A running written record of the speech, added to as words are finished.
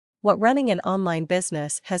what running an online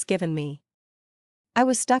business has given me. I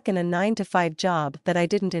was stuck in a 9-to-5 job that I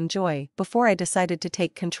didn't enjoy before I decided to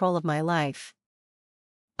take control of my life.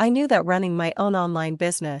 I knew that running my own online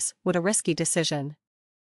business was a risky decision.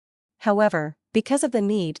 However, because of the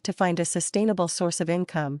need to find a sustainable source of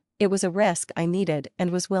income, it was a risk I needed and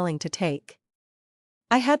was willing to take.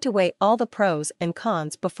 I had to weigh all the pros and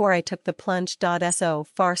cons before I took the plunge. So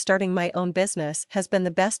far, starting my own business has been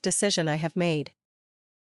the best decision I have made.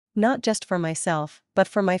 Not just for myself, but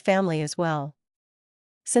for my family as well.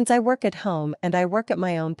 Since I work at home and I work at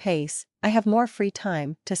my own pace, I have more free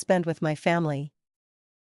time to spend with my family.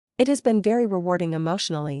 It has been very rewarding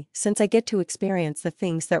emotionally since I get to experience the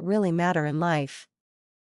things that really matter in life.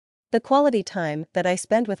 The quality time that I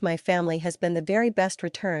spend with my family has been the very best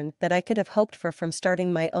return that I could have hoped for from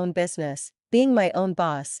starting my own business. Being my own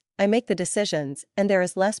boss, I make the decisions and there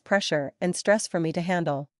is less pressure and stress for me to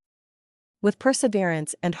handle. With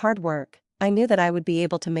perseverance and hard work, I knew that I would be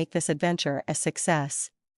able to make this adventure a success.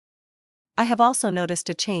 I have also noticed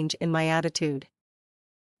a change in my attitude.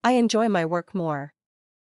 I enjoy my work more.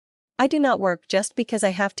 I do not work just because I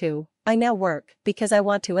have to, I now work because I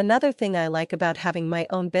want to. Another thing I like about having my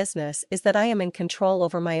own business is that I am in control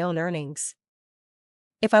over my own earnings.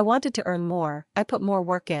 If I wanted to earn more, I put more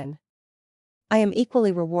work in. I am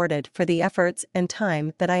equally rewarded for the efforts and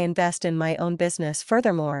time that I invest in my own business.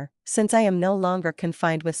 Furthermore, since I am no longer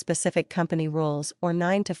confined with specific company rules or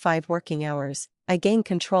 9-to-5 working hours, I gain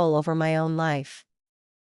control over my own life.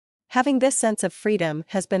 Having this sense of freedom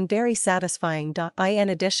has been very satisfying. In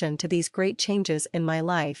addition to these great changes in my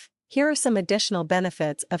life, here are some additional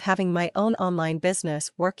benefits of having my own online business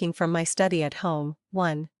working from my study at home.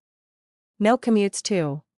 1. No commutes.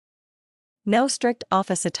 2. No strict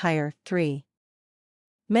office attire. 3.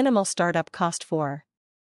 Minimal startup cost. 4.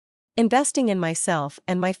 Investing in myself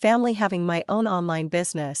and my family. Having my own online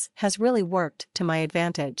business has really worked to my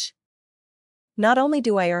advantage. Not only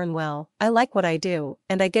do I earn well, I like what I do,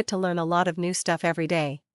 and I get to learn a lot of new stuff every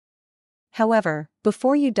day. However,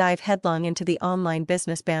 before you dive headlong into the online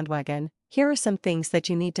business bandwagon, here are some things that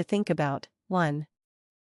you need to think about. 1.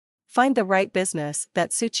 Find the right business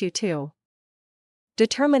that suits you. 2.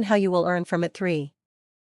 Determine how you will earn from it. 3.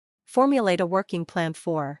 Formulate a working plan.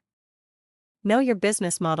 4. Know your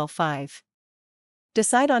business model. 5.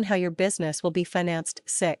 Decide on how your business will be financed.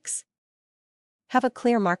 6. Have a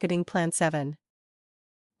clear marketing plan. 7.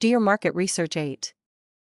 Do your market research. 8.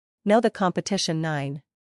 Know the competition. 9.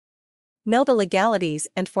 Know the legalities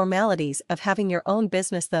and formalities of having your own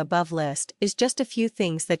business. The above list is just a few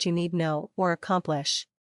things that you need know or accomplish.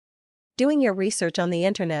 Doing your research on the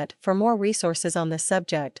internet for more resources on this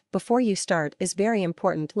subject before you start is very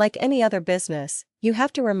important. Like any other business, you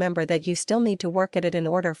have to remember that you still need to work at it in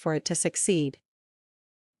order for it to succeed.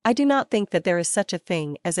 I do not think that there is such a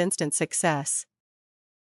thing as instant success.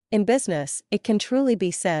 In business, it can truly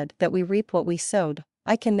be said that we reap what we sowed.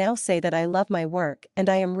 I can now say that I love my work and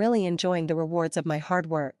I am really enjoying the rewards of my hard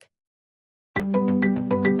work.